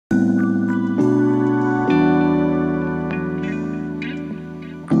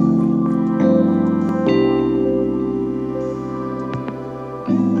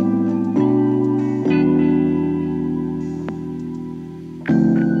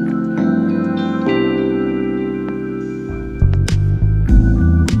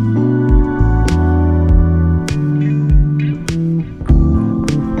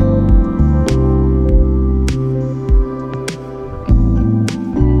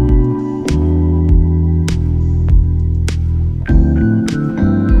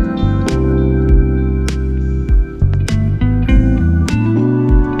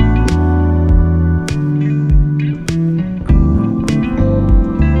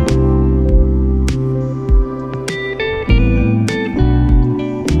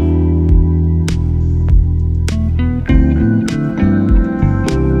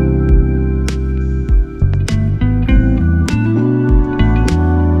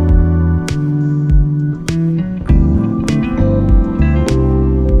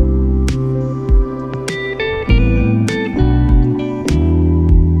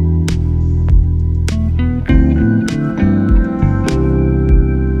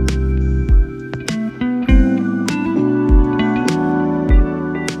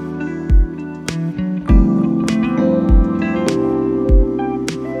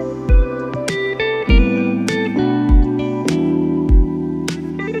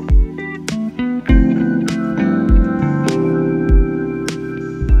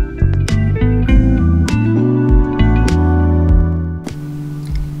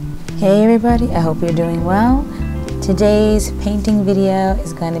everybody, I hope you're doing well. Today's painting video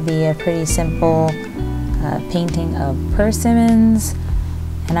is going to be a pretty simple painting of persimmons,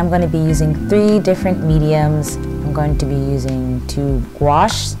 and I'm going to be using 3 different mediums. I'm going to be using 2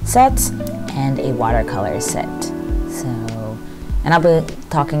 gouache sets and a watercolor set. And I'll be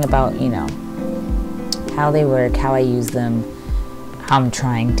talking about, how they work, how I use them, how I'm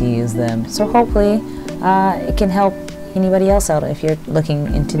trying to use them. So hopefully it can help anybody else out if you're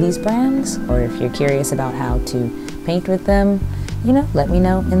looking into these brands, or if you're curious about how to paint with them, let me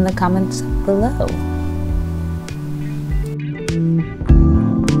know in the comments below.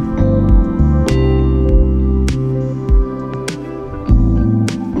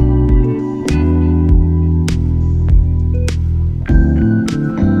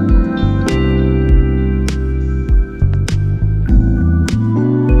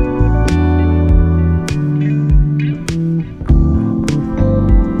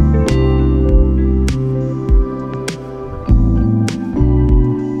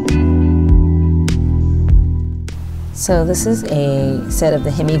 So this is a set of the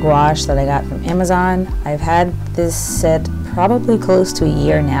HIMI gouache that I got from Amazon. I've had this set probably close to a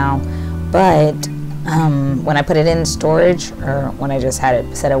year now, but when I put it in storage, or when I just had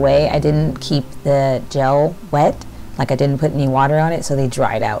it set away, I didn't keep the gel wet, like I didn't put any water on it, so they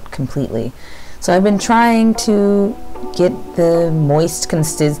dried out completely. So I've been trying to get the moist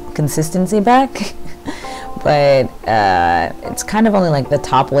consistency back, but it's kind of only like the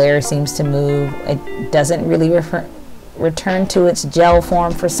top layer seems to move. It doesn't really return to its gel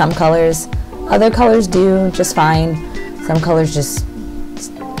form for some colors. Other colors do just fine. Some colors just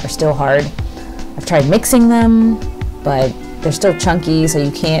are still hard. I've tried mixing them, but they're still chunky, so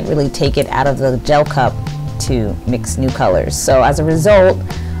you can't really take it out of the gel cup to mix new colors. So as a result,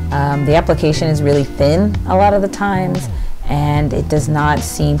 the application is really thin a lot of the times, and it does not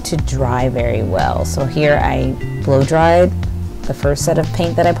seem to dry very well. So here I blow dried the first set of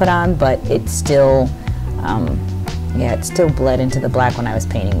paint that I put on, but it's still it still bled into the black when I was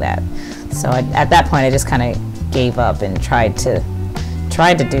painting that. So at that point I just kind of gave up and tried to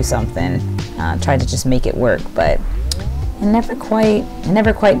do something, tried to just make it work, but it never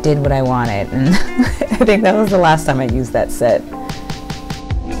quite did what I wanted, and I think that was the last time I used that set.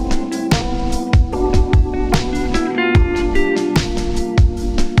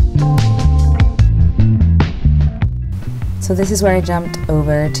 So this is where I jumped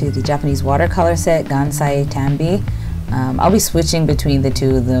over to the Japanese watercolor set, GANSAI TAMBI. I'll be switching between the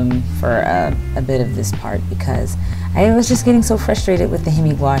 2 of them for a bit of this part, because I was just getting so frustrated with the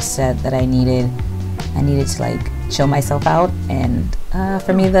HIMI gouache set that I needed to like show myself out, and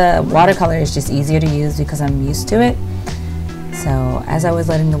for me the watercolor is just easier to use because I'm used to it. So as I was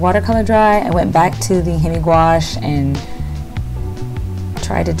letting the watercolor dry, I went back to the HIMI gouache and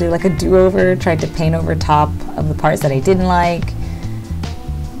tried to do like a do-over, tried to paint over top of the parts that I didn't like,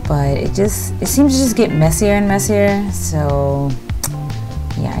 but it seemed to just get messier and messier. So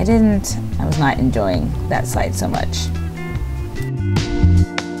yeah, I was not enjoying that side so much.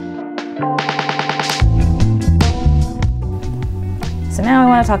 So now I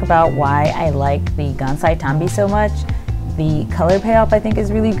want to talk about why I like the GANSAI TAMBI so much. The color payoff I think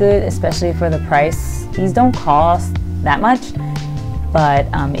is really good, especially for the price. These don't cost that much, but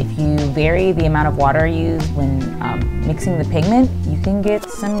if you vary the amount of water used when mixing the pigment, you can get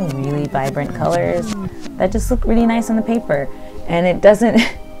some really vibrant colors that just look really nice on the paper, and it doesn't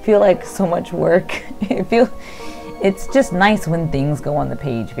feel like so much work. It's just nice when things go on the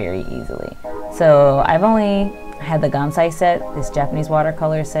page very easily. So I've only had the GANSAI set, this Japanese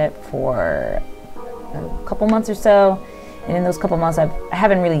watercolor set, for a couple months or so, and in those couple months I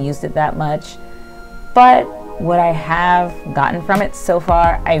haven't really used it that much, but what I have gotten from it so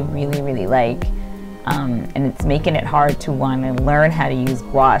far I really like, and it's making it hard to want to learn how to use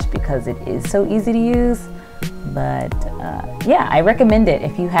gouache because it is so easy to use. But yeah, I recommend it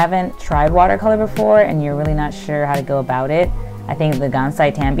if you haven't tried watercolor before and you're really not sure how to go about it. I think the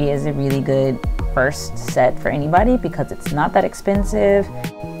GANSAI TAMBI is a really good first set for anybody because it's not that expensive.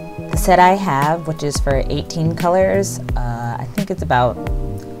 The set I have, which is for 18 colors, I think it's about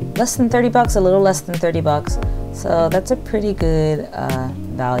less than 30 bucks, a little less than 30 bucks. So that's a pretty good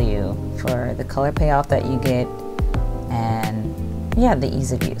value for the color payoff that you get, and yeah, the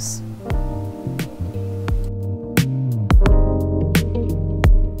ease of use.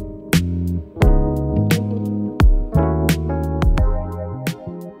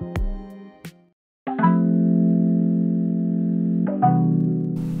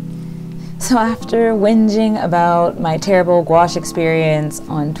 So after whinging about my terrible gouache experience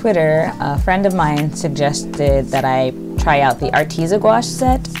on Twitter, a friend of mine suggested that I try out the ARTEZA gouache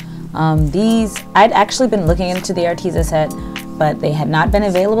set. These, I'd actually been looking into the ARTEZA set, but they had not been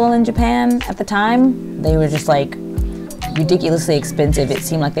available in Japan at the time. They were just like ridiculously expensive. It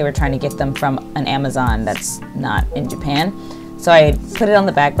seemed like they were trying to get them from an Amazon that's not in Japan. So I put it on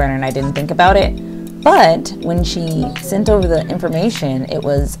the back burner and I didn't think about it. But when she sent over the information, it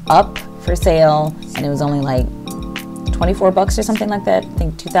was up for sale and it was only like 24 bucks or something like that. I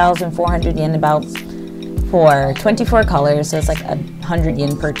think 2,400 yen about for 24 colors. So it's like 100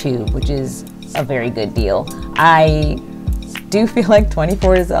 yen per tube, which is a very good deal. I do feel like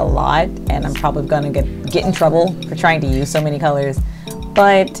 24 is a lot and I'm probably gonna get in trouble for trying to use so many colors,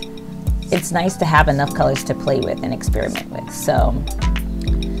 but it's nice to have enough colors to play with and experiment with. So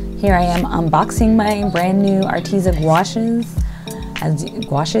here I am unboxing my brand new ARTEZA gouaches. I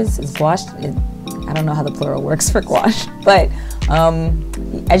don't know how the plural works for gouache, but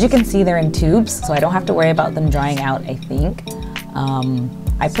as you can see, they're in tubes, so I don't have to worry about them drying out, I think.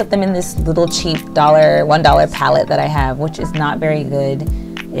 I put them in this little cheap $1 palette that I have, which is not very good.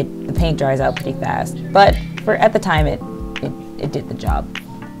 The paint dries out pretty fast, but at the time it did the job.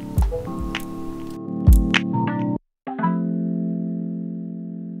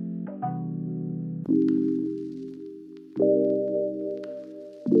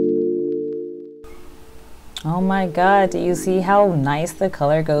 Oh my god, do you see how nice the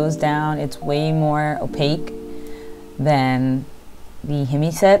color goes down? It's way more opaque than the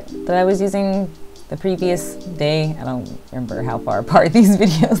HIMI set that I was using the previous day. I don't remember how far apart these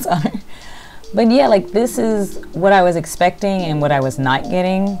videos are. But yeah, like this is what I was expecting and what I was not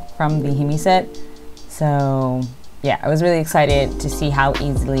getting from the HIMI set. So yeah, I was really excited to see how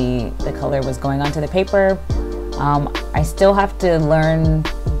easily the color was going onto the paper. I still have to learn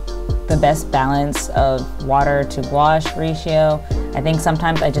the best balance of water to gouache ratio. I think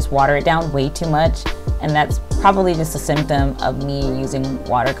sometimes I just water it down way too much, and that's probably just a symptom of me using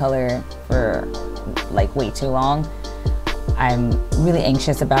watercolor for like way too long. I'm really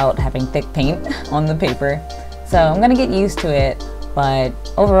anxious about having thick paint on the paper, so I'm gonna get used to it. But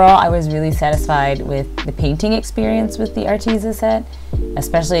overall, I was really satisfied with the painting experience with the ARTEZA set,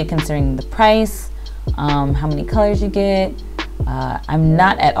 especially considering the price, how many colors you get. I'm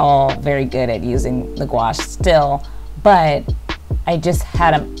not at all very good at using the gouache still, but I just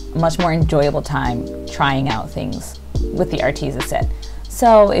had a much more enjoyable time trying out things with the ARTEZA set.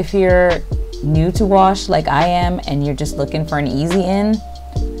 So if you're new to gouache like I am and you're just looking for an easy in,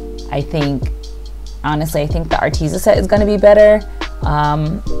 honestly, I think the ARTEZA set is going to be better.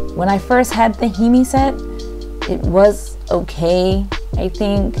 When I first had the HIMI set, it was okay, I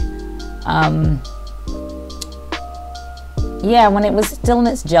think. Yeah, when it was still in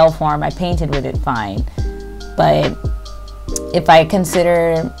its gel form, I painted with it fine. But if I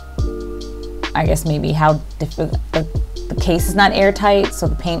consider, I guess maybe how difficult, the case is not airtight, so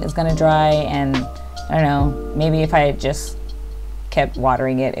the paint is gonna dry, and I don't know, maybe if I had just kept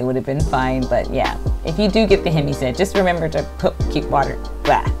watering it, it would have been fine. But yeah, if you do get the HIMI set, just remember to keep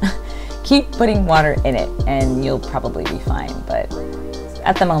putting water in it, and you'll probably be fine. But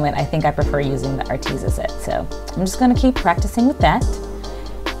at the moment, I think I prefer using the ARTEZA set, so I'm just gonna keep practicing with that.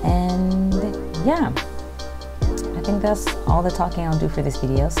 And yeah, I think that's all the talking I'll do for this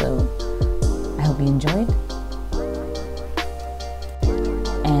video, so I hope you enjoyed.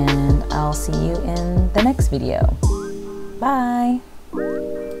 And I'll see you in the next video. Bye!